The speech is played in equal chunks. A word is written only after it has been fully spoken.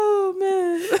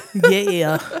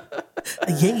Yeah.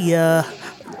 Yeah.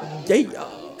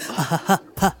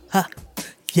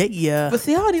 Yeah. But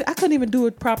see, I couldn't even do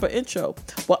a proper intro.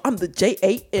 Well, I'm the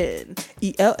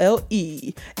JANELLE,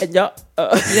 and y'all.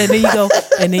 And then you go.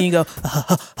 And then you go.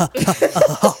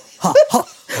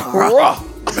 Right.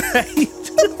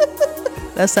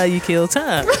 That's how you kill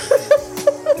time.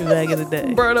 Back in the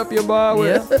day. Burn up your bar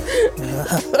with.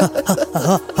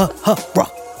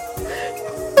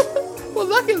 Well,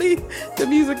 luckily, the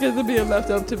music isn't being left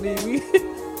up to me.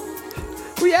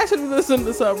 We actually listen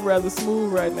to something rather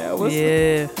smooth right now.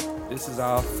 Yeah. This is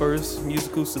our first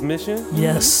musical submission.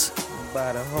 Yes.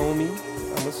 By the homie,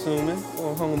 I'm assuming,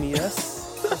 or homie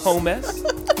S. Home S.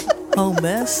 Home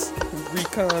mess.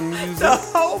 Recon Music. The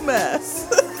whole mess.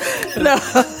 No.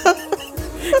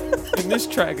 And this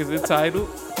track is entitled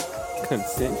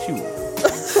Consensual.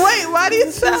 Wait, why do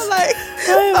you sound like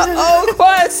an old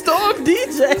Quiet Storm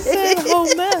DJ? Home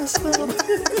mess. Wait a minute.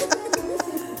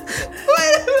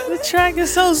 The track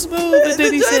is so smooth, and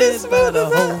then he The joint said, is "By smooth the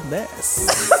as whole mess."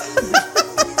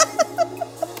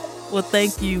 Well,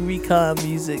 thank you, Recon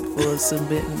Music, for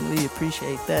submitting. We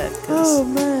appreciate that. Oh,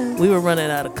 man. We were running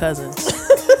out of cousins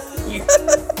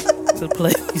to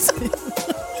play music.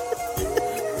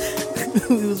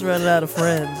 We was running out of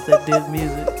friends that did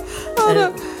music. Hold And-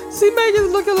 up. See,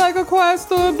 Megan's looking like a Quiet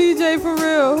Storm DJ for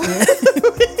real.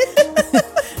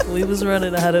 We was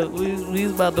running out of. We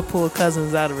was about to pull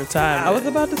cousins out of retirement. I was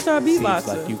about to start Seems beatboxing.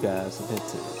 like you guys have hit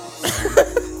to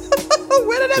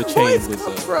Where did that The chain voice was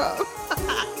come up. from?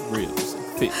 ribs and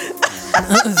fit.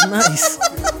 That's nice.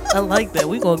 I like that.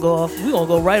 We're gonna go off. We're gonna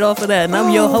go right off of that. And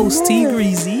I'm your host, T man.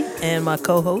 Greasy, and my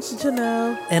co-host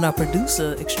Janelle. and our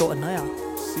producer extraordinaire.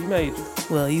 C major.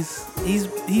 Well,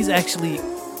 he's actually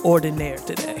ordinaire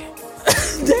today.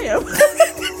 Damn.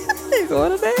 He's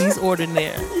going to bed. He's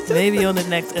ordinaire. Maybe on the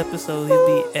next episode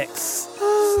he'll be X.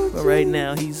 But right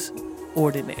now he's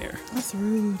ordinaire. That's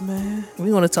rude, man.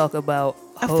 We want to talk about.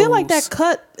 I feel like hoes.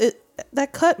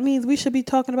 that cut means we should be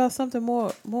talking about something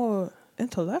more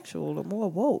intellectual or more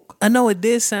woke. I know it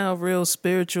did sound real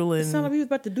spiritual It sounded like and we was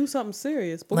about to do something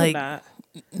serious, but like- we're not.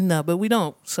 no, but we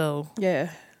don't. So Yeah.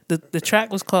 the track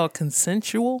was called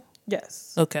Consensual.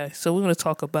 Yes. Okay, so we're gonna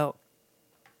talk about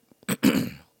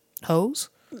hoes.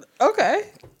 Okay.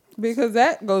 Because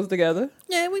that goes together.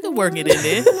 Yeah, we can work it in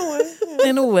there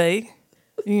in a way.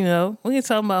 You know, we can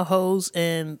talk about hoes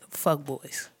and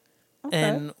fuckboys. Okay.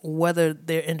 And whether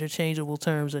they're interchangeable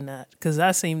terms or not, because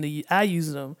I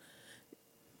use them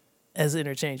as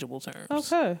interchangeable terms.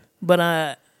 Okay. But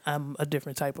I'm a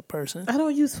different type of person. I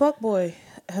don't use fuckboy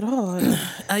at all.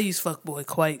 I use fuckboy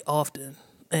quite often,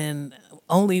 and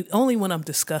only when I'm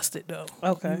disgusted though.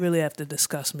 Okay. You really have to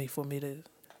disgust me for me to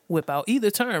whip out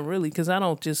either term, really, because I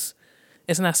don't just.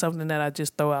 It's not something that I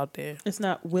just throw out there. It's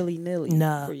not willy-nilly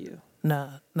Nah. for you.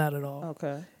 Nah, not at all.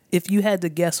 Okay. If you had to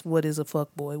guess what is a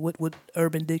fuckboy, what would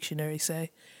Urban Dictionary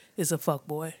say is a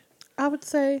fuckboy? I would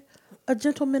say a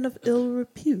gentleman of ill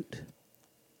repute.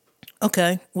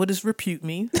 Okay, what does repute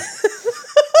mean?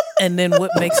 And then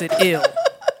what makes it ill?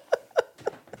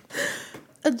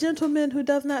 A gentleman who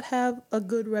does not have a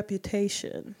good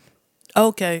reputation.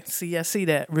 Okay, see, I see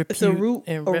that. Repute It's a root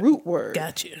and root word.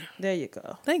 Gotcha. There you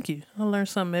go. Thank you. I learn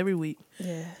something every week.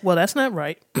 Yeah. Well, that's not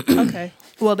right. Okay.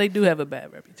 Well, they do have a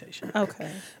bad reputation. Okay.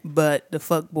 But the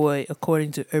fuckboy,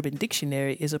 according to Urban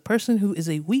Dictionary, is a person who is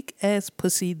a weak ass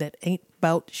pussy that ain't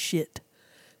about shit.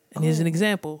 And here's an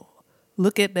example.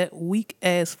 Look at that weak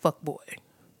ass fuckboy.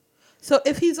 So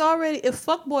if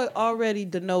fuckboy already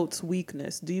denotes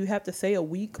weakness, do you have to say a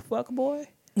weak fuckboy?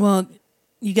 Well,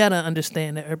 you gotta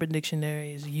understand that Urban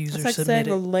Dictionary is user It's like saying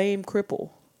submitted. a lame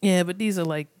cripple. Yeah, but these are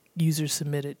like user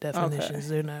submitted definitions. Okay.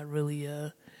 They're not really.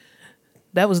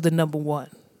 That was the number one.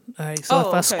 All right. So if I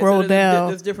okay. scroll down,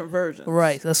 there's different versions.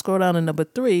 right. So I scroll down to number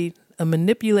 3. A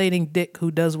manipulating dick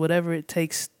who does whatever it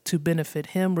takes to benefit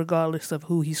him, regardless of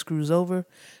who he screws over.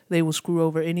 They will screw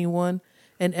over anyone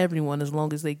and everyone as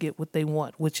long as they get what they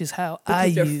want, which is how I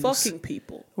Because they're use. fucking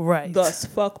people. Right. Thus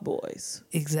fuckboys.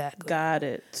 Exactly. Got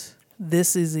it.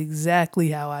 This is exactly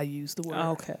how I use the word.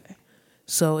 Okay.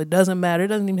 So it doesn't matter. It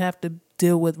doesn't even have to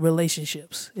deal with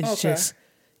relationships. It's Okay. just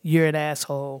you're an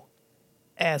asshole.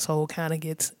 Asshole kind of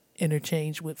gets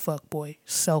interchanged with fuckboy.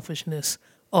 Selfishness.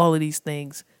 All of these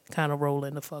things kind of roll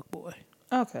into fuckboy.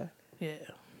 Okay. Yeah.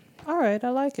 All right. I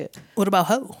like it. What about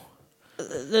hoe?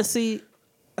 Let's see.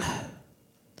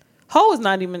 Hoe is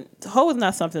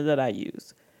not something that I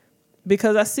use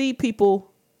because I see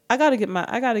people. I gotta get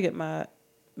my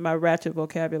ratchet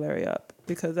vocabulary up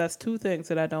because that's two things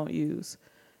that I don't use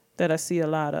that I see a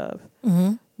lot of.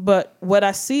 Mm-hmm. But what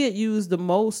I see it used the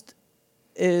most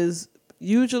is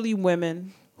usually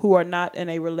women who are not in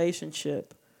a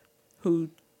relationship who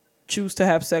choose to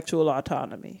have sexual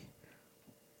autonomy.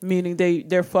 Meaning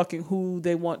they're fucking who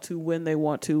they want to, when they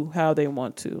want to, how they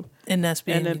want to. And that's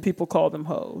being. And then people call them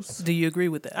hoes. Do you agree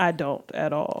with that? I don't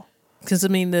at all. Because I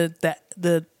mean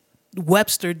the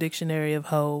Webster dictionary of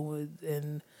hoe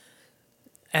and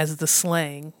as the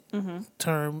slang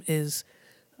term is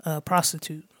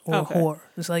prostitute or whore.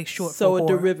 It's like short so for whore.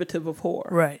 So a derivative of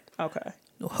whore. Right. Okay.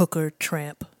 Hooker,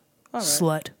 tramp,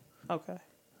 slut. Okay.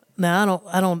 Now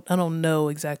I don't know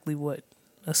exactly what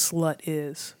a slut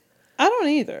is. I don't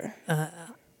either.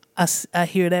 I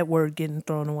hear that word getting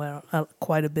thrown around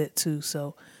quite a bit too.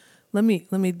 So let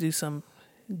me do some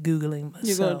Googling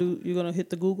myself. You're gonna hit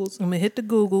the Googles? I'm gonna hit the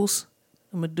Googles.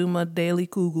 I'm gonna do my daily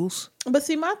Googles. But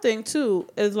see, my thing too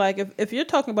is like if you're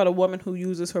talking about a woman who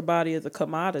uses her body as a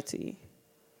commodity,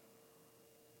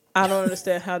 I don't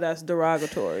understand how that's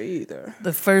derogatory either.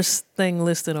 The first thing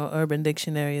listed on Urban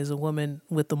Dictionary is a woman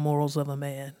with the morals of a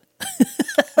man.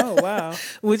 Oh, wow.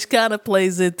 Which kind of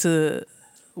plays into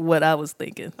what I was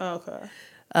thinking. Okay.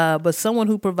 But someone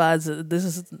who provides, this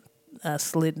is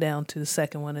slid down to the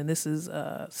second one, and this is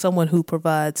someone who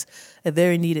provides a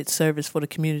very needed service for the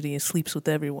community and sleeps with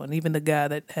everyone, even the guy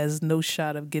that has no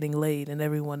shot of getting laid and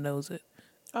everyone knows it.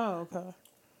 Oh, okay.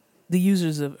 The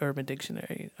users of Urban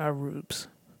Dictionary are rubes.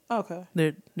 Okay.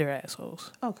 They're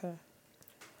assholes. Okay.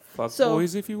 Fuck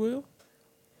boys, if you will.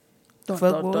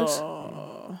 Fuck boys?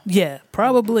 Yeah,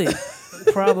 probably.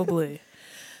 Probably.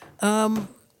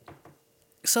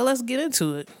 So let's get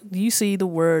into it. Do you see the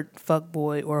word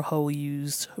fuckboy or hoe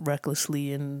used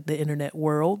recklessly in the internet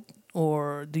world?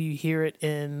 Or do you hear it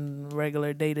in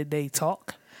regular day-to-day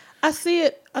talk? I see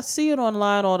it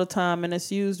online all the time, and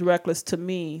it's used reckless to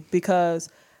me because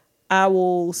I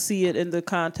will see it in the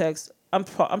context. I'm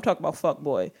talking about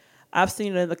fuckboy. I've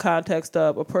seen it in the context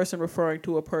of a person referring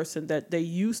to a person that they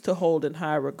used to hold in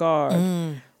high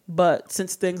regard, but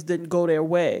since things didn't go their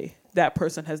way, that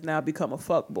person has now become a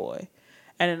fuckboy.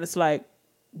 And then it's like,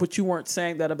 but you weren't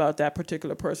saying that about that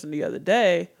particular person the other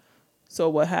day, so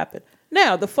what happened?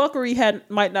 Now, the fuckery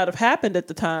might not have happened at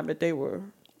the time that they were,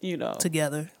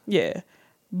 Together. Yeah.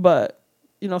 But,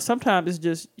 sometimes it's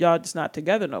just, y'all just not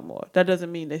together no more. That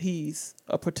doesn't mean that he's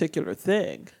a particular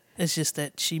thing. It's just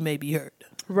that she may be hurt.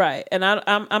 Right. And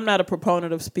I'm not a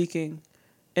proponent of speaking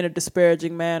in a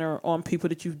disparaging manner on people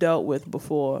that you've dealt with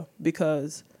before,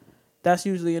 because that's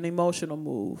usually an emotional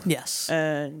move. Yes.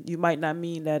 And you might not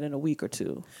mean that in a week or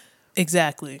two.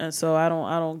 Exactly. And so I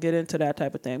don't get into that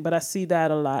type of thing. But I see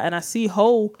that a lot. And I see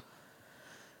hoe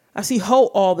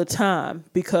all the time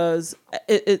because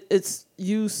it's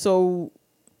used so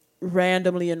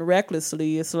randomly and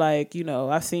recklessly. It's like,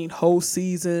 I've seen hoe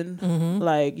season.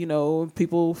 Like,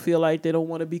 people feel like they don't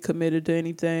want to be committed to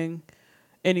anything,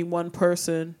 any one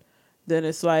person. Then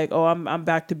it's like, oh, I'm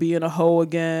back to being a hoe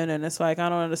again. And it's like, I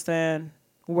don't understand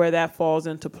where that falls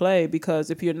into play, because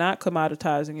if you're not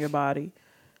commoditizing your body,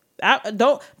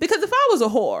 because if I was a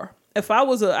whore,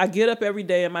 I get up every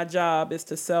day and my job is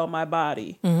to sell my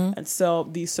body and sell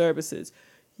these services.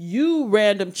 You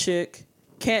random chick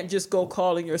can't just go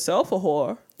calling yourself a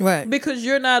whore. Right. Because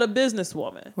you're not a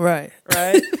businesswoman. Right.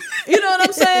 Right? You know what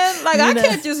I'm saying? Like, I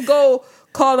can't just go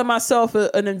calling myself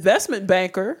an investment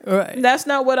banker. Right. That's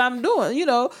not what I'm doing,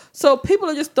 So people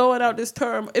are just throwing out this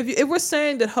term. If we're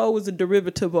saying that hoe is a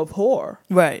derivative of whore,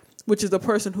 right, which is the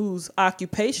person whose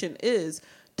occupation is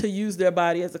to use their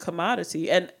body as a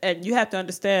commodity. And you have to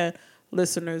understand,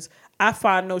 listeners, I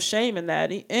find no shame in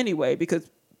that anyway, because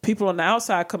people on the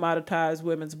outside commoditize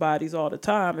women's bodies all the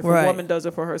time. If a woman does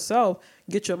it for herself,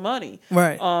 get your money.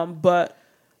 Right. But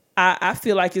I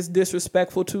feel like it's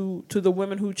disrespectful to the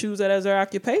women who choose that as their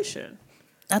occupation.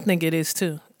 I think it is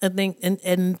too. I think,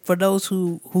 and for those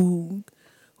who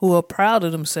are proud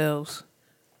of themselves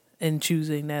and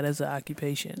choosing that as an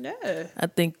occupation, yeah, I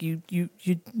think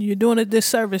you're doing a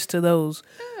disservice to those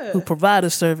who provide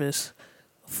a service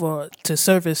to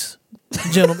service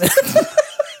gentlemen.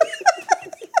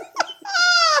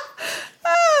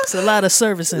 It's a lot of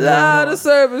service in there. A lot of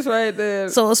service right there.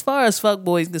 So as far as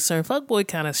fuckboy is concerned, fuckboy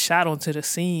kind of shot onto the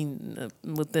scene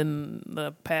within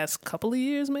the past couple of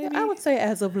years, maybe. I would say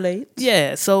as of late.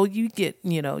 Yeah, so you get,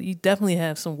 you definitely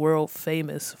have some world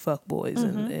famous fuckboys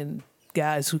and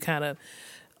guys who kind of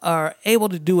are able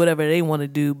to do whatever they want to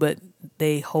do, but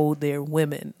they hold their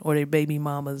women or their baby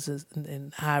mamas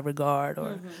in high regard,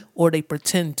 or they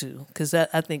pretend to, because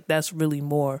I think that's really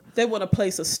more. They want to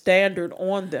place a standard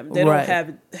on them. They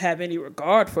don't have any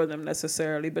regard for them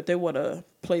necessarily, but they want to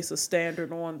place a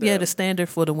standard on them. Yeah, the standard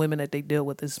for the women that they deal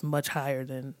with is much higher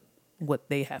than what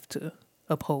they have to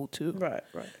uphold to. Right.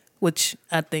 Which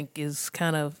I think is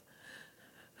kind of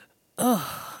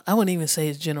I wouldn't even say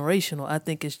it's generational. I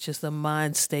think it's just a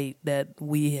mind state that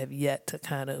we have yet to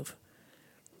kind of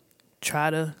try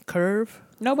to curve.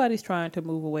 Nobody's trying to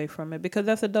move away from it because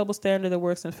that's a double standard that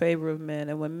works in favor of men.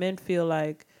 And when men feel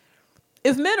like,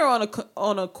 if men are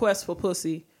on a quest for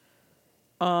pussy,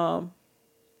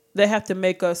 they have to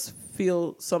make us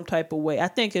feel some type of way. I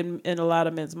think in a lot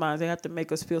of men's minds, they have to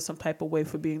make us feel some type of way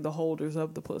for being the holders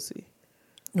of the pussy.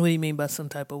 What do you mean by some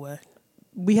type of way?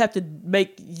 We have to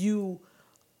make you.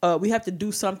 We have to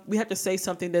do some. We have to say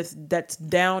something that's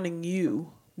downing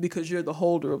you because you're the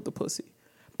holder of the pussy.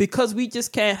 Because we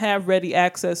just can't have ready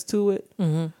access to it.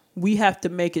 Mm-hmm. We have to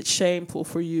make it shameful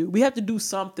for you. We have to do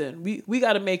something. We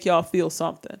got to make y'all feel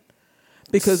something.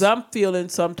 Because I'm feeling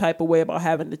some type of way about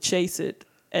having to chase it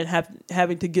and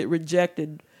having to get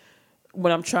rejected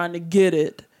when I'm trying to get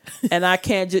it, and I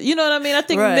can't just. You know what I mean? I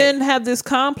think right. Men have this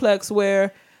complex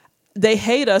where they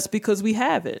hate us because we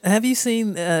have it. Have you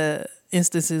seen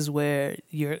instances where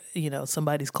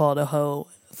somebody's called a hoe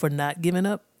for not giving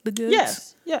up the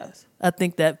goods? Yes. I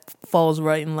think that falls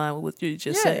right in line with what you're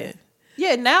just saying.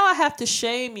 Yeah, now I have to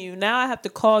shame you. Now I have to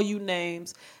call you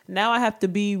names. Now I have to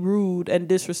be rude and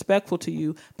disrespectful to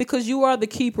you because you are the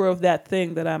keeper of that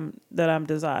thing that I'm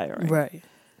desiring. Right.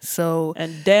 So,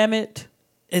 and damn it,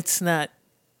 it's not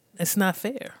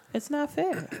fair. It's not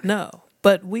fair. No.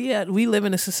 But we live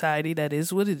in a society that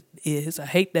is what it is. I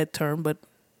hate that term, but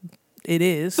it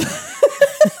is.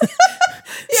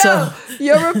 So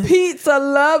your repeats are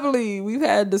lovely. We've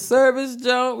had the service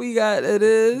jump. We got it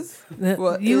is.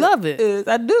 You love it. Is.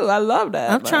 I do. I love that.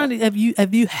 I'm trying to.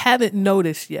 If you haven't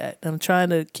noticed yet, I'm trying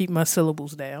to keep my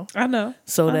syllables down. I know.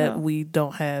 So that we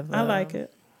don't have. I like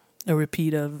it. A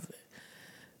repeat of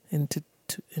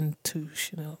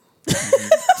institutional.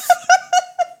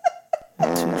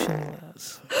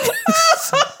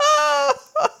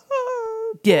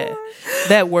 Yeah,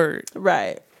 that word.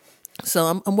 Right.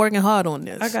 So I'm working hard on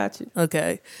this. I got you.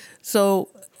 Okay. So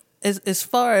as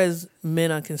far as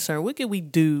men are concerned, what can we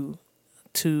do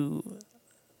to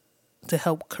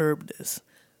help curb this?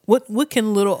 What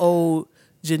can little old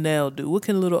Janelle do? What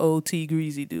can little old T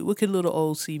Greasy do? What can little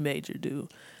old C Major do?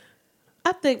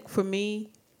 I think for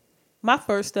me, my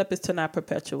first step is to not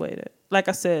perpetuate it. Like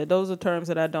I said, those are terms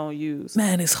that I don't use.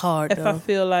 Man, it's hard, if though. I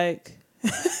feel like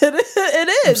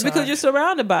it is because you're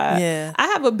surrounded by it. Yeah. I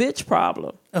have a bitch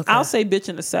problem. Okay. I'll say bitch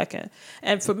in a second.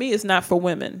 And for me, it's not for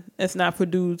women. It's not for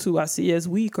dudes who I see as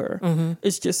weaker. Mm-hmm.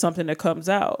 It's just something that comes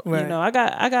out. Right. You know, I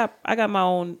got my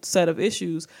own set of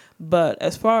issues. But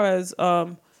as far as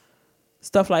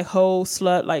stuff like hoe,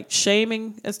 slut, like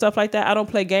shaming and stuff like that, I don't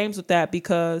play games with that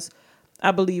because I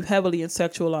believe heavily in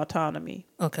sexual autonomy.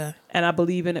 Okay. And I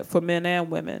believe in it for men and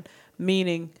women,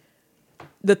 meaning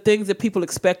the things that people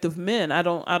expect of men, I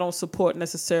don't support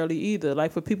necessarily either.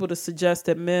 Like for people to suggest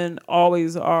that men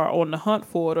always are on the hunt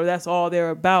for it, or that's all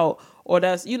they're about, or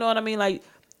that's, you know what I mean? Like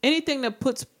anything that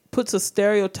puts a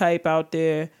stereotype out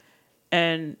there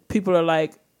and people are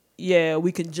like, yeah,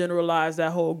 we can generalize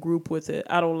that whole group with it.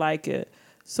 I don't like it.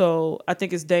 So I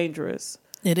think it's dangerous.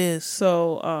 It is.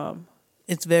 So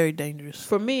it's very dangerous.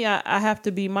 For me, I have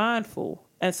to be mindful.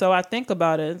 And so I think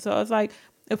about it. And so it's like,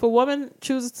 if a woman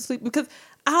chooses to sleep, because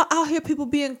I'll hear people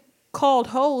being called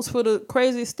hoes for the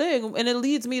craziest thing. And it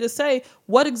leads me to say,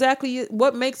 what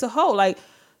makes a hoe? Like,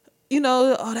 you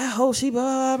know, oh, that hoe, she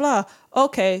blah, blah, blah.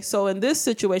 Okay, so in this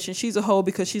situation, she's a hoe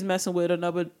because she's messing with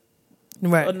another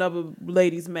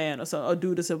lady's man or some a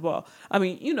dude that's involved. I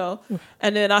mean, you know,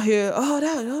 and then I hear, oh,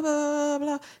 that blah, blah,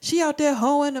 blah. She out there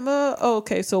hoeing them up. Oh,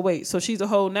 okay, so wait, so she's a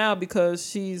hoe now because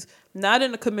she's not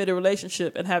in a committed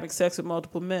relationship and having sex with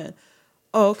multiple men.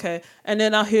 Oh, okay. And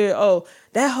then I'll hear, oh,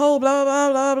 that hoe, blah,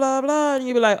 blah, blah, blah, blah. And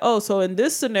you be like, oh, so in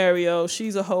this scenario,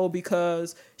 she's a hoe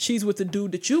because she's with the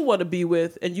dude that you want to be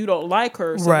with and you don't like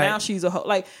her. So now she's a hoe.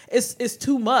 Like, it's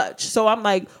too much. So I'm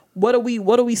like, what are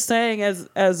we saying as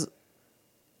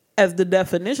the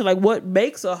definition? Like, what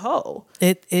makes a hoe?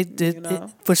 It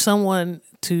for someone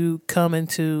to come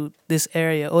into this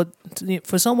area, or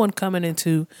for someone coming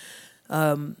into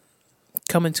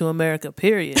America,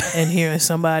 period, and hearing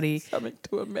somebody coming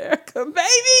to America,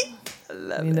 baby. I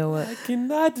love you know what? I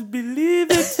cannot believe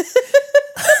it.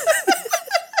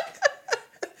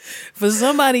 For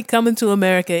somebody coming to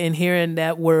America and hearing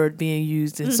that word being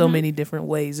used in so many different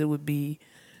ways, it would be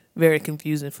very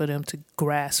confusing for them to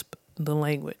grasp the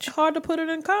language. Hard to put it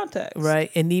in context. Right.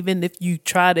 And even if you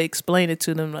try to explain it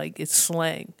to them like it's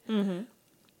slang,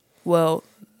 well,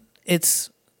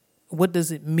 it's what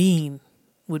does it mean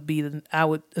would be I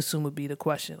would assume would be the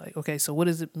question. Like, okay, so what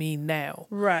does it mean now?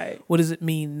 Right. What does it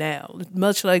mean now?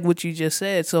 Much like what you just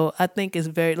said. So I think it's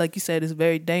very, like you said, it's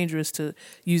very dangerous to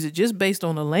use it just based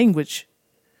on a language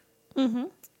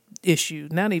issue.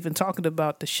 Not even talking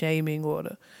about the shaming or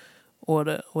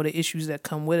the issues that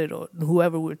come with it, or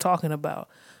whoever we're talking about.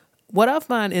 What I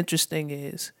find interesting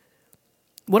is,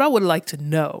 what I would like to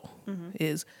know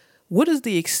is, what is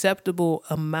the acceptable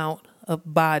amount of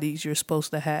bodies you're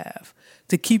supposed to have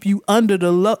to keep you under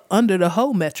the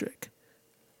hoe metric?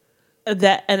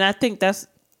 That, and I think that's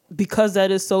because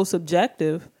that is so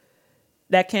subjective.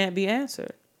 That can't be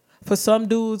answered. For some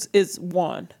dudes, it's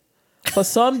 1. For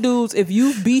some dudes, if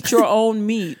you beat your own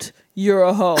meat, you're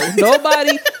a hoe.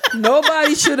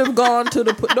 Nobody should have gone to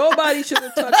nobody should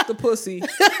have touched the pussy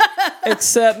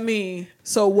except me.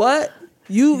 So what?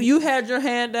 You had your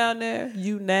hand down there,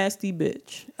 you nasty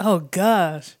bitch. Oh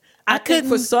gosh. I think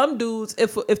for some dudes,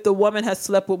 if the woman has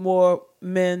slept with more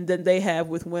men than they have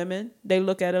with women, they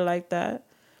look at it like that.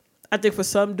 I think for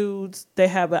some dudes, they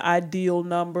have an ideal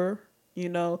number. You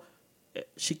know,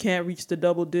 she can't reach the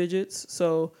double digits.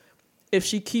 So if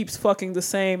she keeps fucking the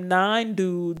same 9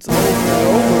 dudes over and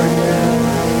over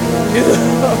again, you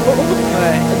know,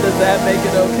 right, does that make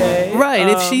it okay? Right.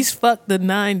 If she's fucked the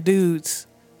 9 dudes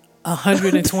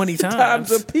 120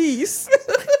 times a piece.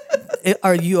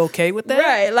 Are you okay with that?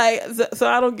 Right. Like, so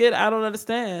I don't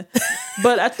understand.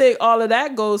 But I think all of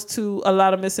that goes to a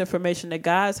lot of misinformation that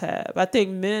guys have. I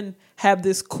think men have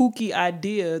this kooky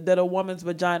idea that a woman's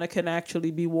vagina can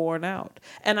actually be worn out.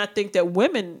 And I think that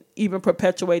women even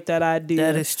perpetuate that idea.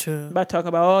 That is true. By talking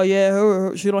about, oh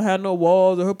yeah, she don't have no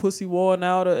walls, or her pussy worn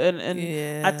out. And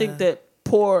yeah. I think that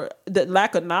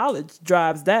lack of knowledge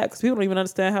drives that, because people don't even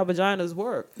understand how vaginas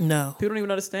work. No. People don't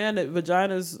even understand that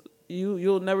vaginas,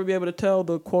 you'll never be able to tell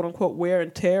the quote unquote wear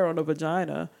and tear on a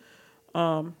vagina.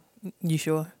 You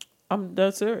sure? I'm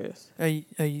dead serious. Are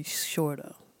you sure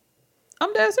though?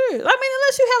 I'm dead serious. I mean,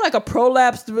 unless you have like a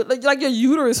prolapse, like your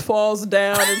uterus falls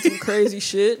down and some crazy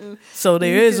shit. And so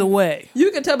there is a way.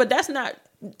 You can tell, but that's not.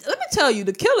 Let me tell you,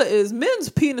 the killer is men's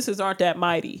penises aren't that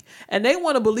mighty, and they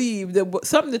want to believe that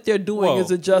something that they're doing is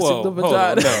adjusting the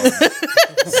vagina.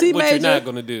 See, what Major, you're not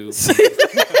gonna do. See,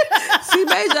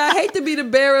 Major, I hate to be the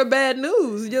bearer of bad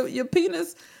news. Your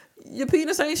penis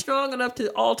ain't strong enough to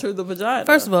alter the vagina.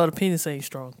 First of all, the penis ain't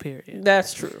strong. Period.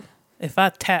 That's true. If I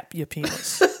tap your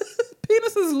penis,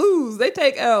 penises lose. They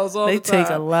take L's all the time. They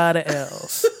take a lot of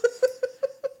L's.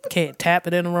 Can't tap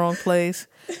it in the wrong place.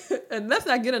 And let's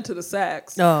not get into the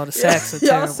sacks. Oh, the sacks are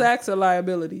terrible. Y'all sacks are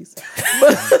liabilities.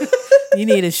 You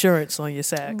need insurance on your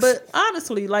sacks. But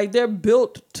honestly, like, they're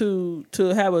built to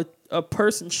have a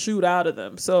person shoot out of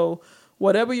them. So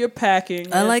whatever you're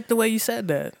packing. I like the way you said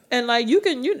that. And like, you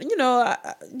can, you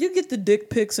get the dick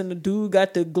pics and the dude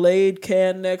got the Glade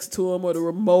can next to him or the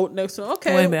remote next to him.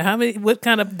 Okay. Wait a minute. What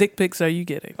kind of dick pics are you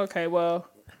getting? Okay, well,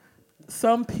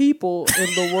 some people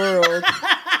in the world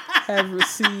have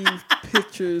received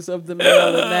pictures of the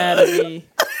male anatomy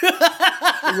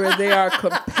where they are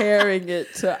comparing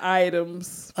it to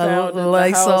items found in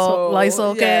the household.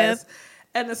 Lysol can?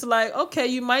 And it's like, okay,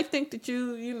 you might think that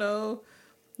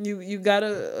you got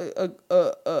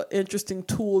a interesting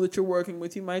tool that you're working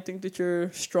with. You might think that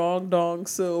you're strong dong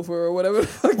silver or whatever the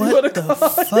fuck you want to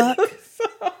call it.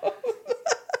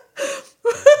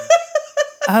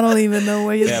 I don't even know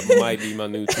where you're. That might be my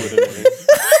new Twitter name.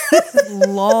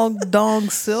 Long dong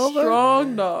silver?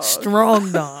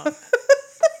 Strong dong.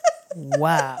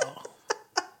 Wow.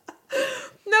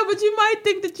 No, but you might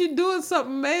think that you're doing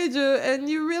something major, and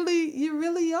you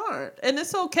really aren't. And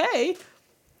it's okay.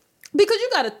 Because you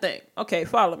got to think. Okay,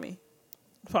 follow me.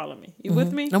 You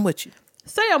with me? I'm with you.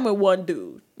 Say I'm with one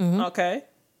dude, okay?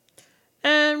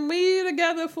 And we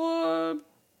together for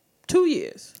 2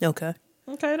 years. Okay.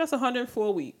 Okay, that's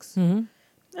 104 weeks. And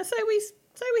say we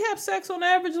have sex on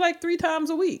average like 3 times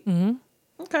a week.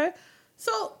 Okay,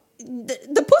 so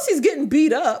the pussy's getting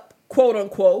beat up, quote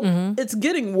unquote. It's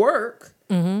getting work,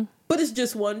 but it's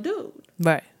just one dude.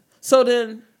 Right. So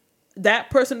then that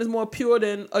person is more pure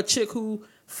than a chick who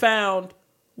found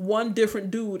one different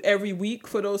dude every week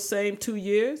for those same 2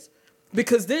 years,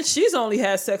 because then she's only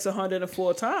had sex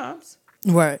 104 times.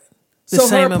 Right. So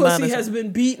her pussy has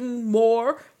been beaten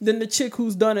more than the chick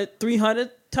who's done it 300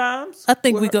 times. I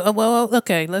think we go. Well,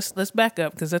 okay. Let's back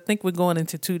up, because I think we're going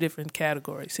into 2 different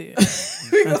categories here.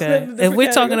 Okay. If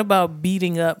we're talking about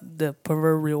beating up the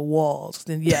proverbial walls,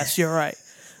 then yes, you're right.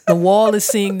 The wall is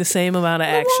seeing the same amount of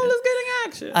action. The wall is getting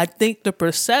action. I think the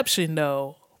perception,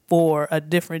 though, for a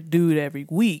different dude every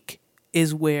week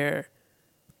is where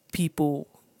people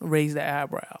raise their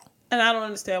eyebrow. And I don't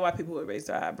understand why people would raise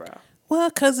their eyebrow. Well,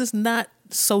 because it's not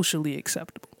socially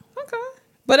acceptable. Okay.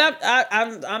 But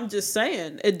I'm just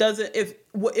saying it doesn't. If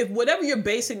whatever you're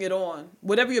basing it on,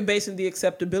 whatever you're basing the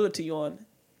acceptability on,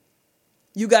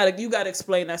 you gotta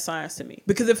explain that science to me.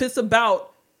 Because if it's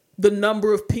about the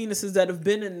number of penises that have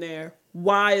been in there,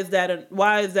 why is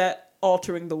that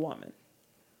altering the woman?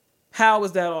 How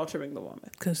is that altering the woman?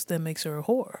 Because that makes her a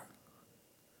whore.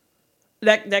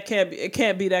 That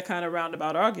can't be that kind of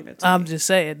roundabout argument. I'm just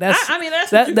saying that's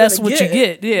that's what you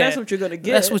get. Yeah, that's what you're gonna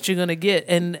get. That's what you're gonna get.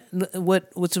 And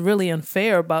what's really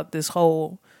unfair about this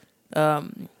whole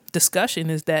discussion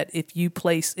is that if you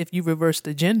reverse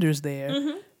the genders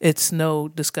there, it's no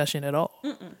discussion at all.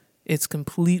 It's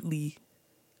completely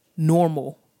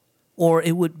normal, or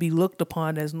it would be looked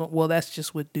upon as well. That's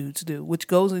just what dudes do, which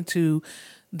goes into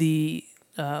the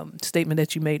statement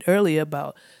that you made earlier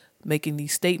about making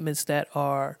these statements that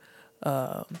are,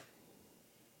 all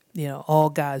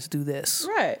guys do this,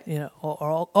 right?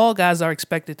 Or all guys are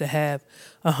expected to have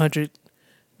 100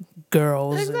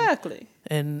 girls, exactly,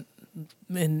 and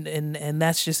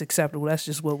that's just acceptable. That's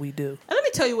just what we do. And let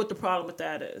me tell you what the problem with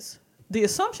that is: the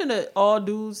assumption that all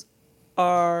dudes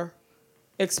are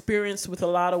experienced with a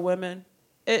lot of women.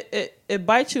 It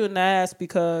bites you in the ass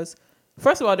because,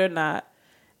 first of all, they're not,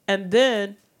 and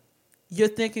then you're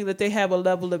thinking that they have a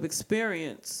level of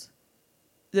experience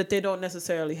that they don't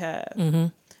necessarily have. Mm-hmm.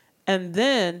 And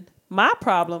then my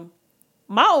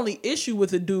only issue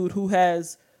with a dude who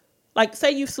has, like,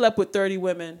 say you've slept with 30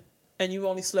 women and you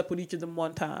only slept with each of them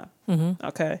one time. Mm-hmm.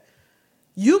 Okay.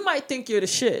 You might think you're the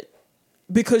shit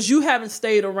because you haven't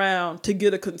stayed around to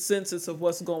get a consensus of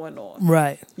what's going on.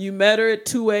 Right. You met her at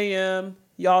 2 a.m.,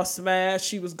 y'all smashed.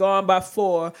 She was gone by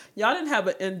 4. Y'all didn't have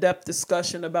an in-depth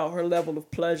discussion about her level of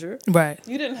pleasure. Right.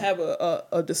 You didn't have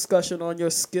a discussion on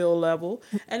your skill level.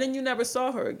 And then you never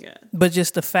saw her again. But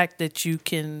just the fact that you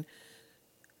can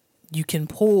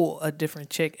pull a different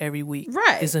chick every week,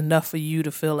 right, is enough for you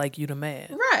to feel like you the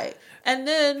man. Right. And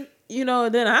then,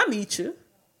 then I meet you.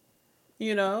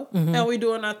 Mm-hmm. And we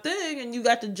doing our thing, and you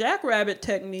got the jackrabbit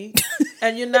technique,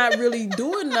 and you're not really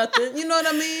doing nothing. You know what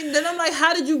I mean? Then I'm like,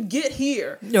 how did you get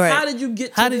here? Right. How did you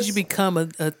get? How did you become a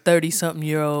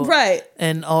 30-something-year-old? Right.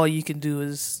 And all you can do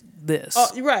is this.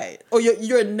 Right. Or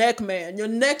you're a neck man. Your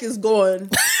neck is going.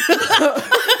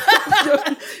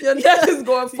 your neck is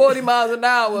going 40 miles an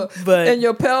hour, and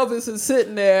your pelvis is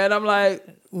sitting there, and I'm like,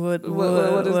 what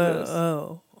is this?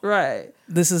 Oh. Right.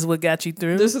 This is what got you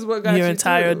through? This is what got your you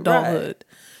entire through. adulthood.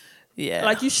 Right. Yeah.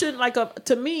 Like, you shouldn't,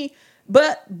 to me,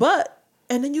 but,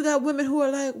 and then you got women who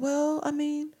are like, well, I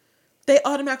mean, they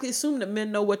automatically assume that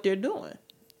men know what they're doing.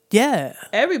 Yeah.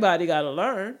 Everybody got to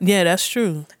learn. Yeah, that's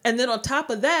true. And then on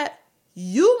top of that,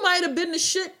 you might have been the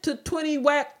shit to 20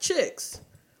 whack chicks.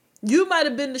 You might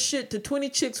have been the shit to 20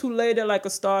 chicks who lay there like a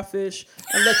starfish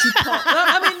and let you pump.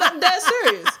 I'm dead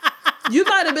serious. You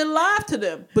might have been live to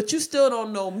them, but you still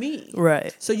don't know me.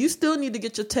 Right. So you still need to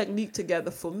get your technique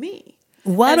together for me.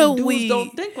 Why don't dudes don't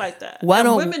think like that?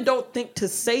 Women don't think to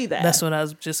say that? That's what I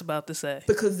was just about to say.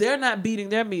 Because they're not beating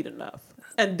their meat enough.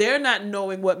 And they're not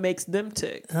knowing what makes them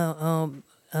tick. I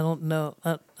don't know.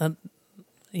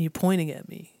 You're pointing at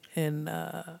me. And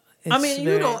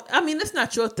it's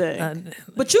not your thing.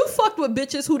 But you fucked with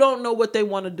bitches who don't know what they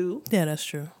want to do. Yeah, that's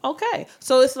true. Okay.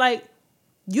 So it's like,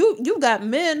 you got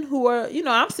men who are,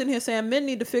 I'm sitting here saying men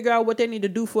need to figure out what they need to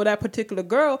do for that particular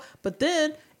girl. But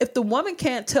then if the woman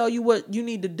can't tell you what you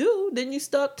need to do, then you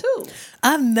stuck too.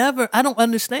 I don't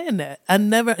understand that.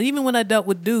 Even when I dealt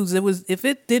with dudes, if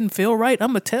it didn't feel right, I'm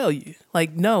going to tell you.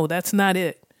 Like, no, that's not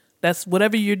it. That's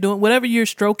whatever you're doing, whatever you're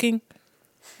stroking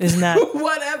is not.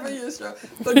 Whatever you're stroking.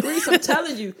 But Grease, I'm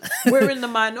telling you, we're in the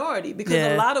minority because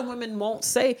a lot of women won't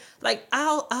say, like,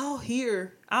 I'll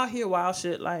hear wild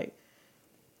shit like,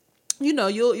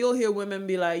 you'll hear women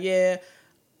be like, yeah,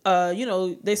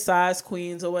 they size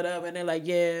queens or whatever, and they're like,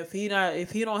 yeah, if he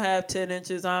don't have 10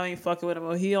 inches, I ain't fucking with him,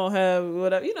 or he don't have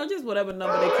whatever, just whatever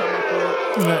number they come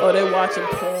up with, right. Or they watching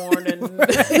porn, and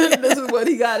this is what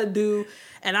he got to do,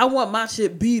 and I want my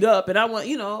shit beat up, and I want,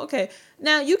 okay,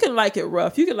 now you can like it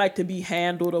rough, you can like to be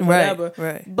handled or whatever,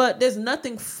 right. But there's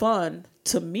nothing fun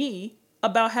to me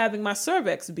about having my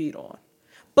cervix beat on.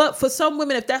 But for some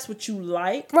women, if that's what you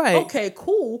like, right. Okay,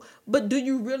 cool. But do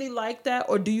you really like that?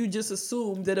 Or do you just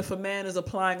assume that if a man is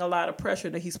applying a lot of pressure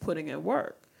that he's putting in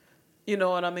work? You know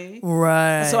what I mean?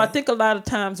 Right. And so I think a lot of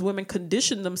times women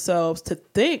condition themselves to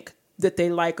think that they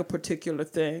like a particular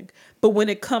thing. But when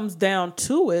it comes down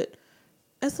to it,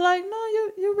 it's like, no,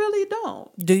 you really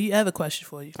don't. Do you have a question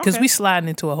for you? Because we sliding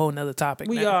into a whole nother topic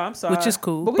We now, are, I'm sorry. Which is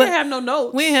cool. But we didn't have no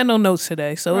notes. We ain't had no notes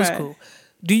today, so right. It's cool.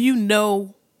 Do you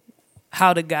know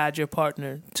how to guide your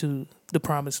partner to the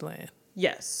promised land?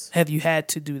 Yes. Have you had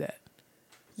to do that?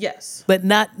 Yes. But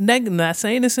not not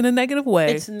saying this in a negative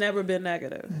way. It's never been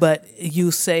negative. But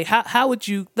you say, how would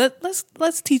you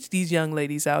let's teach these young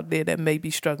ladies out there that may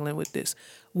be struggling with this.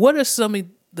 What are some of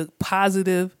the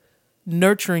positive,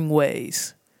 nurturing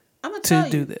ways I'm gonna to tell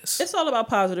you, do this? It's all about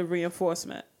positive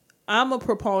reinforcement. I'm a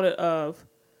proponent of,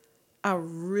 I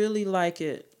really like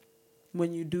it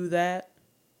when you do that,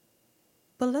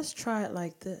 but let's try it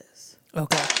like this.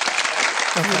 Okay.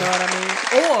 You know what I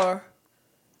mean? Or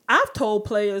I've told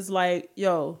players like,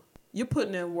 yo, you're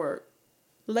putting in work.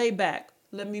 Lay back.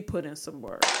 Let me put in some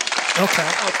work. Okay.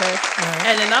 Okay. Right.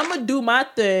 And then I'm going to do my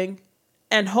thing,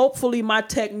 and hopefully my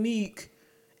technique,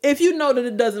 if you know that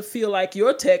it doesn't feel like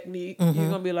your technique, you're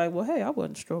going to be like, well, hey, I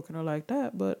wasn't stroking her like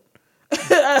that, but,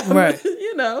 Right.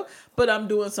 you know, but I'm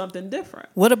doing something different.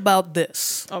 What about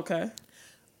this? Okay.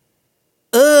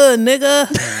 Nigga.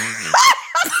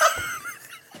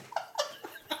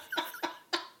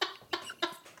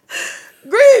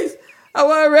 Grease, I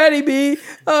wasn't ready, B.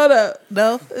 Hold up.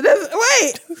 No.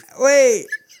 Wait.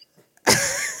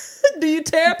 Do you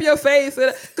tear up your face?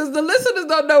 Because the listeners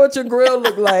don't know what your grill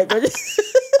look like. All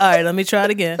right, let me try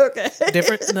it again. Okay.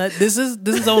 Different. No, this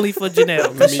is only for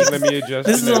Janelle. Let me adjust.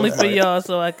 This is Janelle's only for mic. y'all,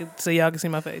 so y'all can see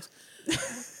my face.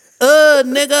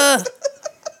 Nigga.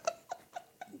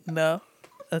 No.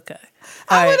 Okay.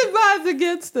 All I right. would advise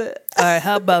against it. All right.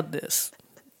 How about this?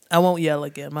 I won't yell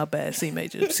again. My bad. C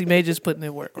Major. C Major's putting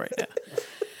in work right now.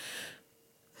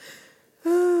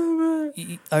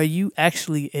 Are you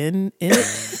actually in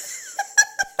it?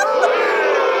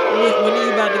 When are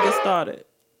you about to get started?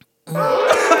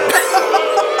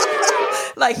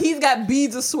 Like he's got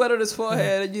beads of sweat on his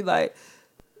forehead, and you like,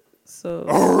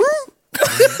 so.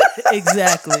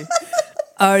 Exactly.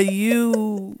 Are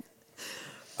you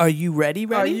ready?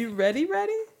 Are you ready?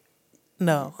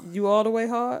 No. You all the way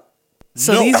hard?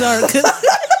 So these aren't good.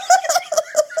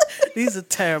 These are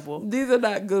terrible. These are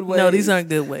not good ways. No, these aren't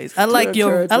good ways. I like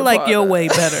your encourage your partner. way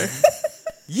better.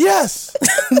 Yes.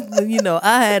 You know,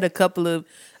 I had a couple of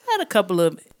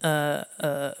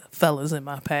fellas in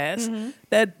my past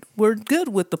that were good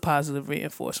with the positive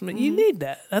reinforcement. You need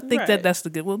that. I think Right. that's the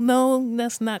good. Well, no,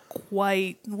 that's not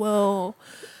quite. Well,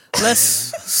 let's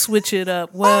switch it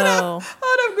up. Well,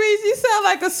 Hold up, Grease. You sound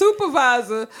like a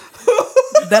supervisor.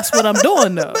 that's what I'm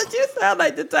doing though. But you sound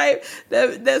like the type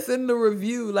that's in the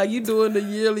review, like you doing the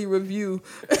yearly review.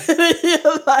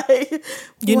 You're like,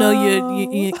 You know, "Wow."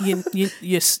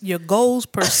 your goals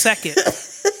per second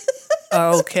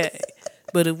are okay,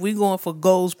 but if we're going for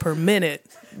goals per minute,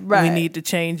 we Right. need to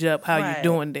change up how Right. you're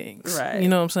doing things. Right. You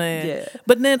know what I'm saying? Yeah.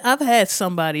 But then I've had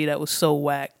somebody that was so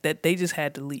whack that they just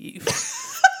had to leave.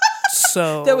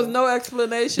 So There was no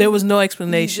explanation. there was no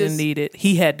explanation just needed.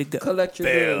 He had to go. collect your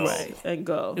bills Right. and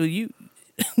go. You,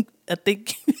 I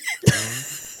think.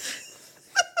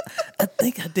 I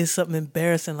think I did something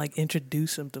embarrassing, like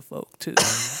introduce him to folk too.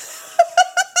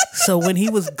 So when he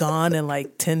was gone in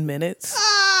like 10 minutes,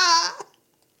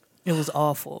 it was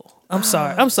awful. I'm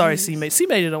sorry, C Major. C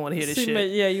Major don't want to hear this See,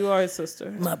 shit. yeah, you are his sister.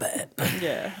 My bad.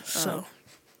 Yeah. So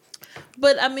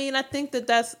But I mean, I think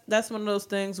that's one of those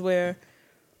things where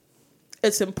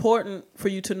it's important for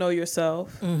you to know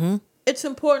yourself. Mm-hmm. It's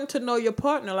important to know your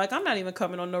partner. Like, I'm not even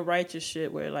coming on no righteous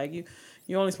shit where like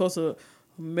you're only supposed to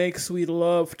make sweet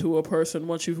love to a person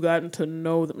once you've gotten to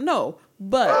know them. No,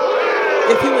 but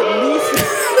if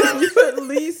you at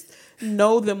least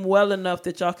know them well enough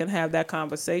that y'all can have that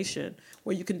conversation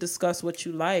where you can discuss what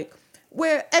you like.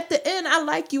 Where at the end, I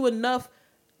like you enough.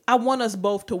 I want us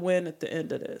both to win at the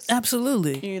end of this.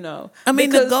 absolutely. You know, I mean,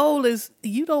 the Because- goal is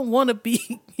you don't want to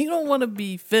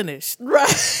be finished, right?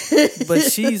 but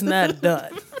she's not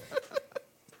done.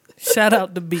 Shout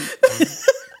out to B.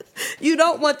 You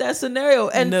don't want that scenario,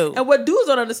 and No. and what dudes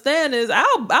don't understand is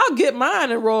I'll get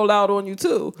mine and roll out on you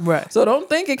too. Right. So don't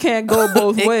think it can't go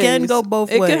both It ways. can go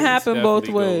both It ways. can happen both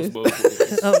Definitely ways. goes both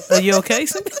ways. Oh, are you okay?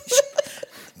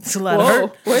 It's a lot of Whoa,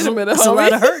 hurt. wait a minute, It's a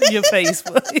lot homie. of hurt in your face.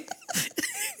 Boy.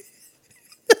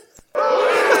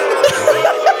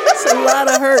 It's a lot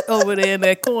of hurt over there in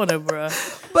that corner, bro.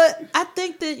 But I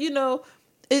think that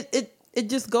it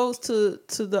just goes to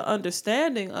the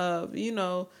understanding of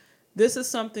this is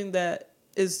something that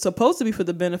is supposed to be for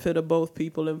the benefit of both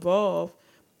people involved,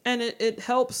 and it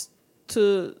helps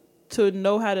to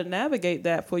know how to navigate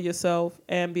that for yourself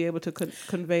and be able to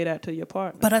convey that to your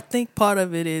partner. But I think part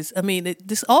of it is, I mean,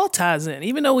 this all ties in.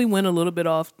 Even though we went a little bit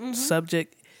off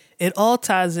subject, it all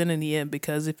ties in the end,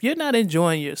 because if you're not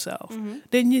enjoying yourself,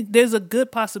 then there's a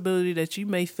good possibility that you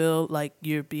may feel like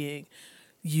you're being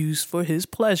used for his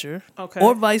pleasure, Okay.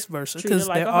 or vice versa, Treated because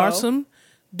like there a are hoe. some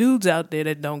dudes out there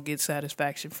that don't get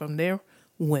satisfaction from their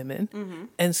women.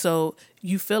 And so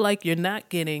you feel like you're not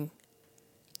getting,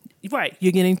 right,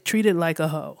 you're getting treated like a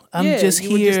hoe. I'm just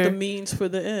you here. were just the means for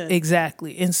the end.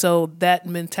 Exactly. And so that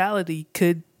mentality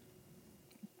could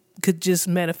just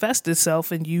manifest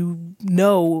itself, and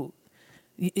it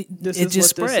just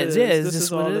spreads. Yeah, it's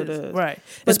just what it is. Right.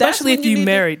 But especially if you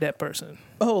married that person.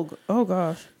 Oh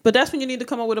gosh. But that's when you need to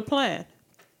come up with a plan,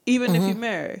 even if you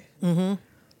marry. Mm-hmm.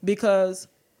 Because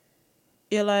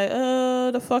you're like,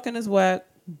 the fucking is whack,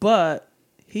 but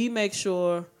he makes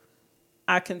sure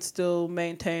I can still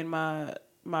maintain my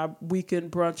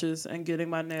weekend brunches and getting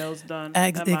my nails done.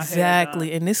 Exactly. And my hair done.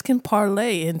 And this can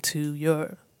parlay into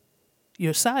your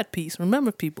side piece.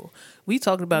 Remember, people, we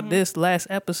talked about this last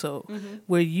episode,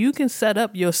 where you can set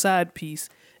up your side piece,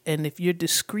 and if you're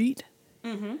discreet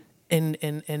and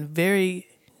very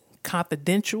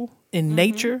confidential in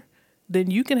nature, then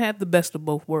you can have the best of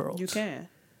both worlds. You can.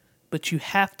 But you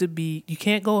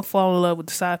can't go and fall in love with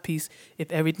the side piece if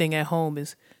everything at home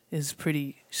is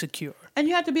pretty secure. And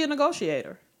you have to be a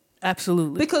negotiator.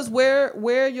 Absolutely. Because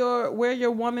where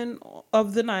your woman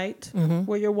of the night,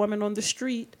 where your woman on the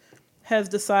street has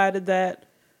decided that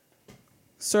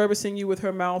servicing you with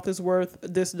her mouth is worth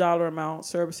this dollar amount,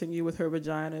 servicing you with her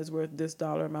vagina is worth this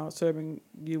dollar amount, serving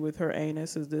you with her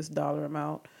anus is this dollar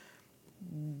amount,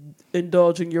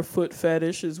 indulging your foot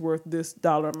fetish is worth this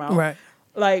dollar amount. Right.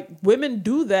 Like, women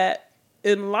do that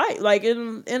in life. Like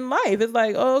in life, it's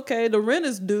like, oh, okay, the rent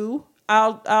is due.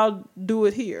 I'll do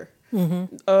it here.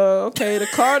 Okay, the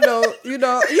car note. You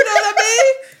know what I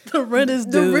mean? The rent is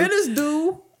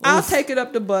due. I'll take it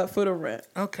up the butt for the rent.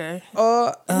 Okay.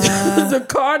 The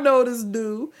car note is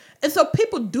due. And so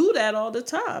people do that all the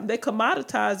time. They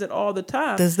commoditize it all the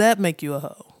time. Does that make you a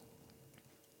hoe?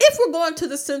 If we're going to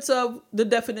the sense of the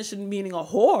definition meaning a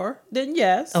whore, then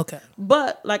yes. Okay.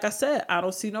 But like I said, I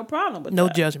don't see no problem with that. No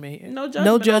judgment here. No judgment.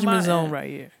 No judgment on my zone end. right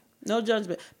here. No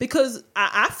judgment. Because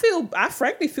I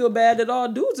frankly feel bad that all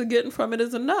dudes are getting from it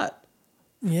as a nut.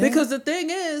 Yeah. Because the thing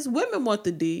is, women want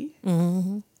the D.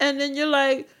 Mm-hmm. And then you're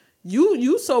like,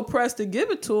 you so pressed to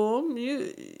give it to them.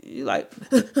 You like...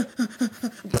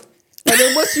 And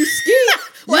then once you skip,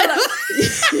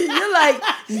 you're like,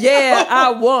 yeah,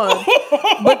 I won.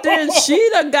 But then she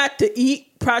done got to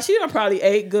eat. She done probably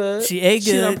ate good. She ate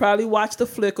good. She done probably watched a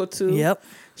flick or two. Yep.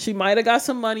 She might have got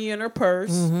some money in her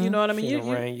purse. You know what I mean? She done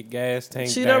ran your gas tank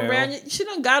She down. She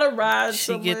done got a ride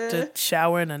She somewhere. get to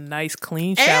shower in a nice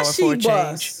clean And shower she for a change.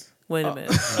 bust. Wait a minute.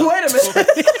 Wait a minute.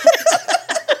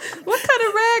 What kind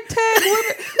of ragtag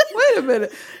women? Wait a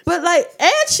minute. But like,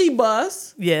 and she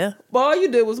bust. Yeah. But all you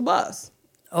did was bust.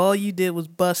 All you did was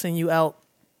busting you out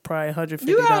probably $150.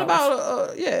 You got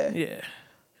about yeah. Yeah.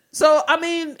 So I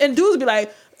mean, and dudes be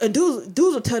like, and dudes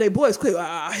will tell their boys quick,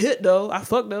 I hit though, I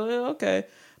fucked though, yeah, okay.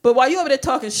 But while you over there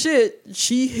talking shit,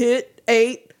 she hit,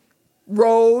 ate,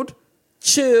 rolled,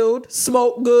 chilled,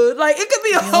 smoked good. Like it could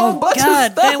be a whole bunch of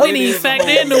stuff. That we didn't even factor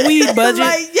in the weed budget.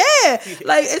 Like yeah,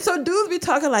 like and so dudes be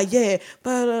talking like yeah,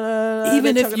 but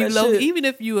even if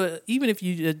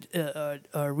you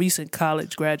a recent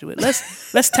college graduate,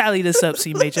 let's tally this up,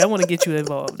 C Major. I want to get you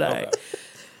involved. All right.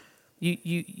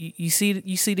 You see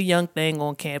the young thing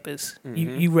on campus.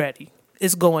 You ready?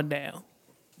 It's going down.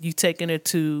 You taking her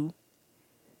to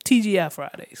TGI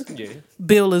Fridays. Yeah.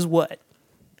 Bill is what?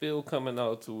 Bill coming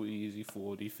out too easy,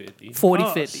 40, 50. 40,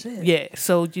 Oh, 50. shit. Yeah.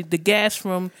 So the gas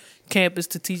from campus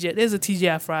to TGI, there's a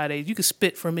TGI Fridays. You can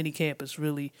spit from any campus,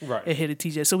 really, Right. and hit a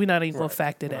TGI. So we're not even going to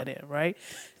factor that in, right?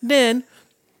 Then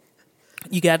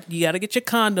you got to get your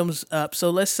condoms up.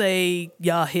 So let's say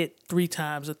y'all hit 3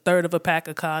 times, a third of a pack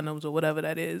of condoms or whatever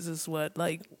that is what,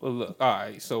 like... Well, look, all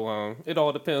right. So it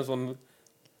all depends on...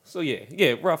 So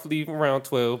yeah, roughly around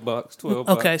 $12.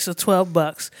 Okay, so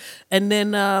 $12. And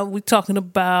then we're talking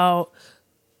about...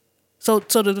 So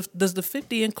does the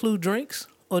 50 include drinks?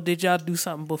 Or did y'all do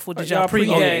something before? Did y'all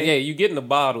pre-game? Oh, yeah, you getting the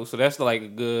bottle, so that's like a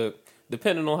good,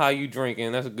 depending on how you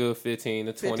drinking, that's a good 15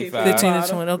 to 25. 15 to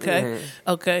 20, okay. Mm-hmm.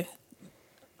 Okay.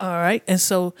 All right. And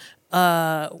so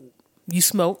you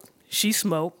smoke, she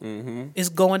smoked, it's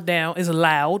going down, it's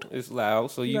loud. It's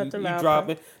loud, so you got the loud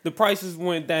dropping. The prices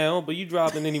went down, but you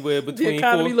dropping anywhere between...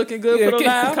 economy looking good for the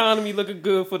loud? Economy looking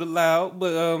good for the loud,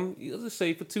 but let's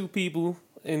say for 2 people,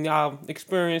 and y'all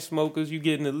experienced smokers, you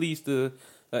getting at least an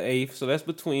eighth, so that's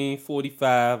between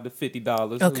 $45 to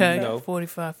 $50. Okay, you know.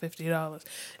 $45, $50.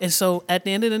 And so at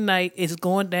the end of the night, it's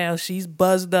going down. She's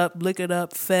buzzed up, liquored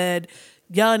up, fed.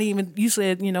 Y'all ain't even, you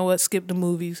said, you know what, skip the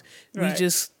movies. Right. We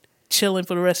just chilling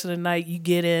for the rest of the night. You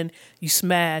get in, you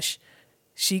smash.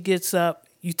 She gets up.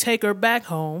 You take her back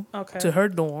home to her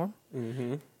dorm.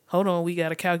 Hold on, we got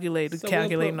to calculate So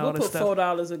calculating all we'll this put stuff.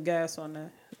 $4 of gas on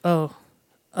that. Oh,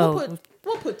 We'll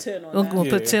put 10 on We're that. gonna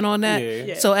put 10 on that.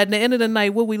 Yeah. So at the end of the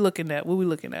night, what we looking at? We're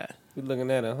looking at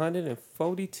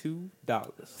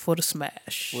 $142 For the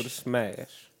smash. for the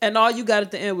smash. And all you got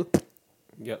at the end was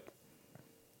Yep.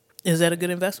 Is that a good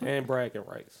investment? And bragging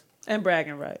rights. and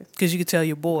bragging rights. Because you can tell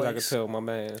your boys. I can tell my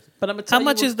man. But I'm gonna tell How you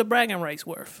much what- is the bragging rights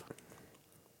worth?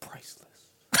 Priceless.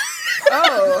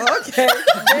 Oh, okay.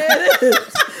 There it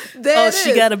is. There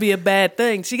She got to be a bad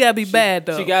thing. She got to be bad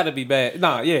though. She got to be bad.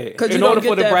 Nah, yeah. 'Cause you In don't order get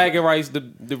for the that- bragging rights to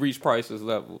reach Priceless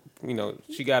level,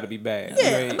 she got to be bad. Yeah,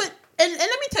 You ain't- but and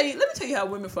let me tell you how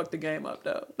women fuck the game up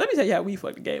though. Let me tell you how we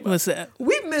fuck the game up. What's that?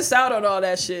 We miss out on all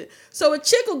that shit. So a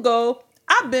chick will go.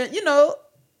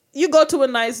 You go to a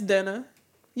nice dinner.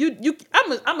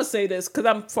 I'm gonna say this because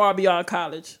I'm far beyond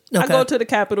college. I Okay. go to the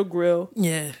Capitol Grill.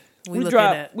 Yeah. We looking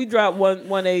drop at. we drop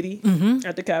 180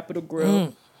 at the Capitol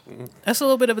Grill. That's a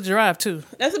little bit of a drive too,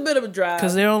 That's a bit of a drive.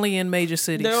 because they're only in major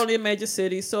cities. They're only in major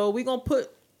cities, so we gonna put.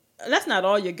 That's not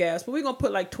all your gas, but we gonna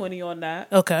put like 20 on that.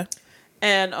 Okay.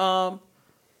 And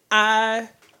I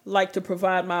like to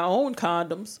provide my own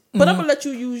condoms, but I'm gonna let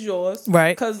you use yours,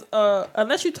 Right. Because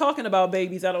unless you're talking about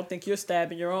babies, I don't think you're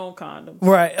stabbing your own condom.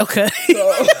 Right. Okay.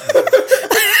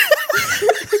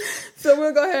 So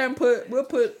we'll go ahead and put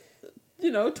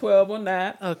 12 on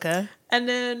that, Okay. and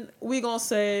then we gonna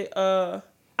say I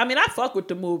fuck with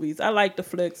the movies. I like the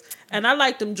flicks, and I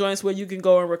like them joints where you can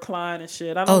go and recline and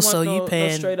shit. I don't want So no, you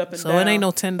paying? no straight up and so down. it ain't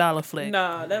no $10 flick.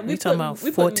 Nah, that We talking about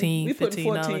 $14, we putting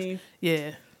 $15. 14.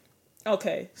 Yeah.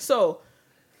 Okay, so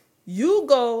you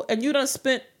go and you done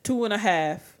spent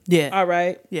 2.5. Yeah. All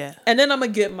right. Yeah. And then I'm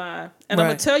gonna get mine, and I'm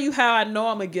Right. gonna tell you how I know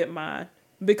I'm gonna get mine,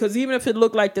 because even if it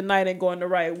looked like the night ain't going the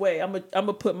right way, I'm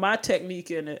gonna put my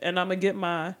technique in it, and I'm gonna get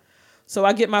mine. So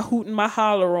I get my hoot and my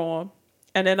holler on,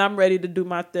 and then I'm ready to do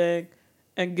my thing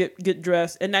and get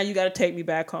dressed. And now you got to take me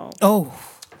back home. Oh.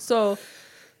 So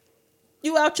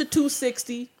you out your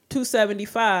 260,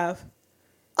 275.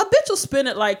 A bitch will spin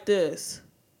it like this.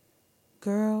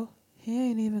 Girl, he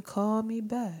ain't even called me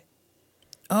back.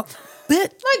 Oh.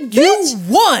 Bit. Like, You bitch,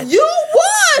 won. You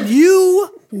won.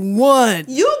 You won.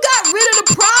 You got rid of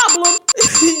the problem.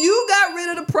 You got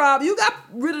rid of the problem. You got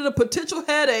rid of the potential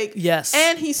headache. Yes.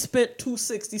 And he spent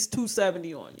 260s,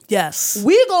 270 on you. Yes.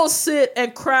 We gonna sit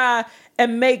and cry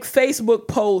and make Facebook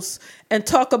posts and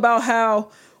talk about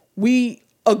how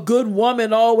a good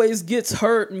woman always gets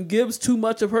hurt and gives too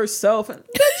much of herself. And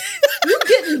you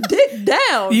getting dick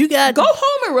down. Go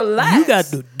home and relax. You got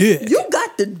the dick. You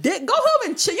got the dick. Go home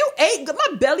and chill. You ate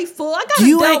my belly full. I got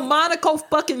You a ain't- Delmonico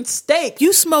fucking steak.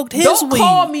 You smoked his Don't weed.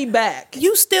 call me back.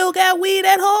 You still got weed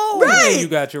at home. Right. And you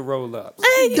got your roll ups.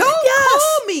 Hey, Don't yes.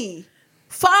 call me.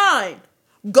 Fine.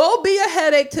 Go be a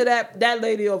headache to that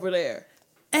lady over there.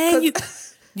 And you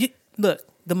look,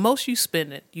 the most you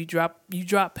spend it, you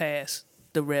drop past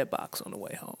the red box on the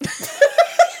way home.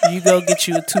 You go get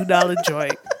you a $2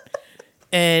 joint.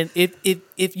 And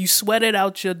if you sweat it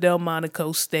out your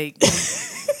Delmonico steak,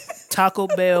 Taco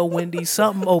Bell, Wendy's,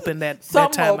 something open that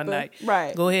Something time open, of night.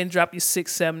 right. Go ahead and drop your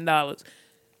 $6-7.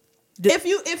 If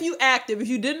you active, if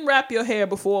you didn't wrap your hair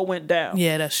before it went down,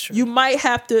 Yeah, that's true. you might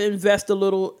have to invest a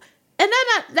little. And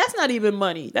that's not even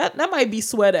money. That might be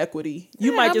sweat equity.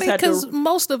 You might just have because to.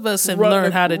 most of us have run learned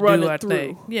it- how to run do it our through.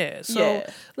 thing. Yeah, so Yeah.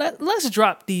 let's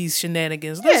drop these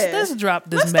shenanigans. Let's drop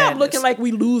this Let's madness. stop looking like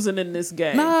we losing in this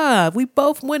game. Nah, we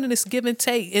both winning. It's give and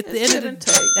take. At the It's end give of and the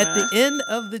take, at the end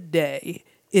of the day,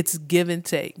 it's give and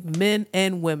take. Men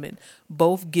and women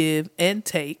both give and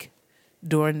take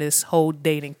during this whole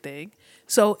dating thing.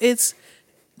 So it's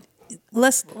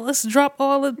let's drop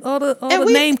all the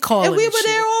name calling. And we were shit.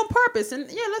 there on purpose. And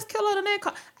yeah, let's kill all the name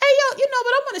call. Hey, yo, but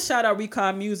I want to shout out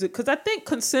Recon Music because I think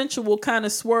Consensual kind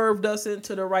of swerved us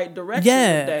into the right direction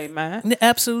Yeah, today, man.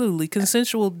 absolutely.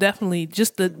 Consensual, definitely.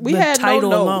 Just the We had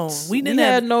title no alone. notes. We didn't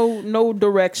had have. no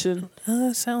direction.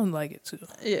 It sounded like it too.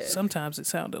 Yeah. Sometimes it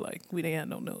sounded like we didn't have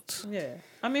no notes. Yeah,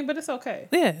 I mean, but it's okay.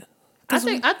 Yeah.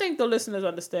 I think the listeners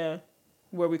understand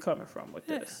where we're coming from with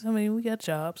this. I mean, we got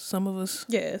jobs. Some of us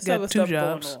Yeah, some got of 2 stuff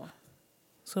jobs. going on.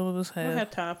 Some of us I don't have.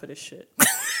 have time for this shit.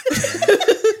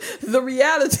 The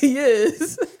reality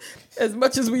is, as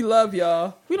much as we love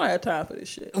y'all, we don't have time for this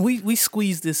shit. We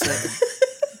squeeze this in.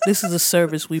 This is a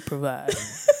service we provide.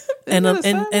 And it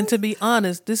a and to be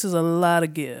honest, this is a lot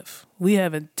of give. We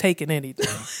haven't taken anything.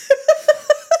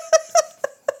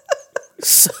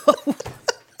 So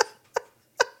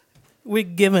we're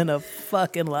giving a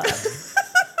fucking lot.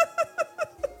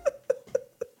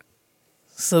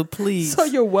 So please. So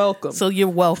you're welcome. So you're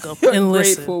welcome. You're and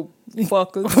listen. grateful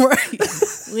fuckers.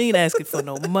 Right. We ain't asking for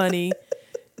no money.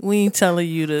 We ain't telling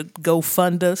you to go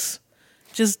fund us.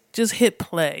 Just hit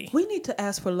play. We need to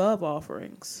ask for love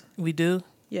offerings. We do?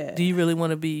 Yeah. Do you really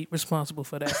want to be responsible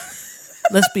for that?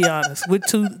 Let's be honest. We're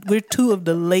two of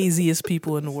the laziest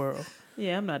people in the world.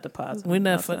 Yeah, I'm not depositing. We're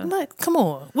not. Like, come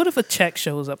on. What if a check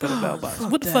shows up in the mailbox?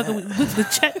 What the fuck? The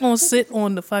check gonna sit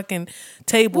on the fucking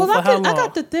table for how long? I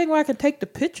got the thing where I can take the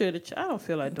picture of the check. I don't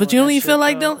feel like doing But you don't that even feel shit,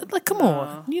 like though. like, come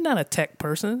on. You're not a tech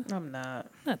person. I'm not.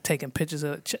 Not taking pictures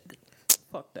of a check.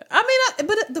 Fuck that. I mean,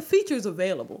 but the feature is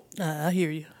available. I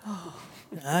hear you.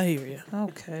 I hear you.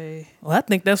 Okay. Well, I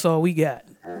think that's all we got.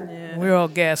 Yeah. We're all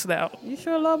gassed out. You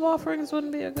sure love offerings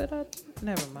wouldn't be a good idea?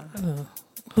 Never mind.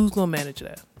 Who's gonna manage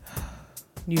that?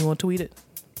 You want to tweet it?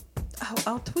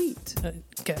 I'll tweet.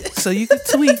 Okay. So you can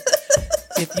tweet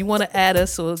if you want to add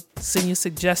us or send your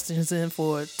suggestions in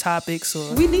for topics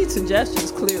or We need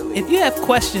suggestions, clearly. if you have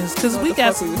questions because What we the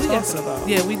got fuck we we were got talking some, about.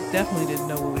 yeah, we definitely didn't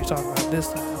know what we were talking about this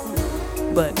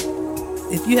time. But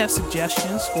if you have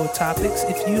suggestions for topics,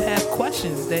 if you have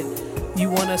questions that you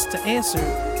want us to answer,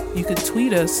 you can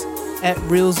tweet us at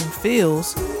Reels and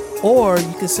Feels, or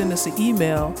you can send us an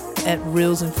email at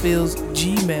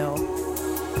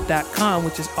reelsandfeelsgmail.com,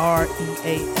 which is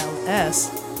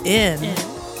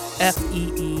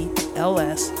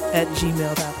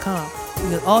REALSNFEELS@gmail.com.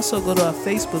 You can also go to our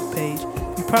Facebook page.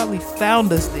 You probably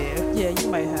found us there. Yeah, you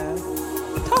might have.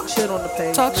 Talk shit on the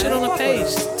page. Talk man. shit on the Fuck with page.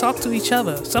 us. Talk to each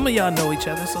other. Some of y'all know each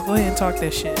other, so go ahead and talk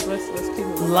that shit. Let's keep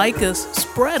it. Like us,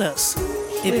 spread us.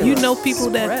 If you know people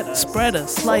that spread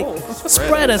us, like Oh.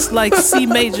 spread us like C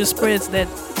Major spreads that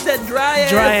That dry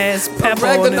ass pepper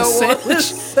on oregano his sandwich.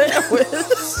 sandwich.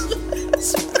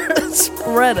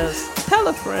 Spread us. Tell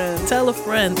a friend. Tell a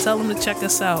friend. Tell them to check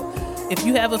us out. If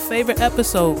you have a favorite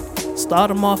episode, start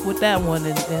them off with that one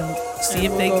and see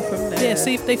if we'll they go from there.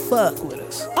 see if they fuck with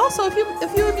us. Also, if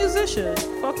you're a musician,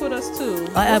 fuck with us too.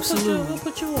 Absolutely. We'll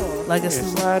put you on. Like I Yeah, said,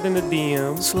 slide in the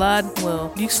DMs. slide.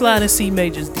 Well, you slide in C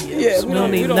Major's DMs. Yeah, we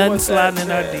don't need don't nothing want sliding that.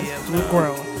 in our DMs. We're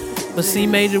grown. But C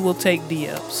Major will take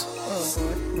DMs.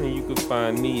 And you can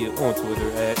find me on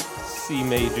Twitter at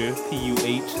CMajor,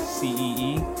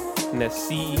 PUHCEE. And that's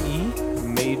CEE,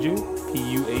 Major,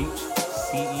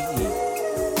 PUHCEE.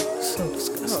 So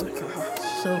disgusting.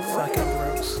 So fucking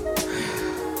gross.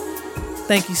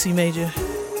 Thank you, C Major.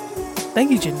 Thank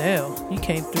you, Janelle. You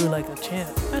came through like a champ.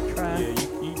 I try. Yeah,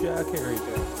 you gotta carry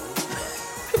that.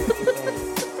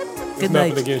 Good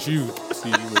Nothing night. against you. See,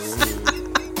 you know,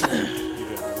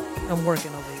 I'm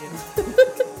working over here.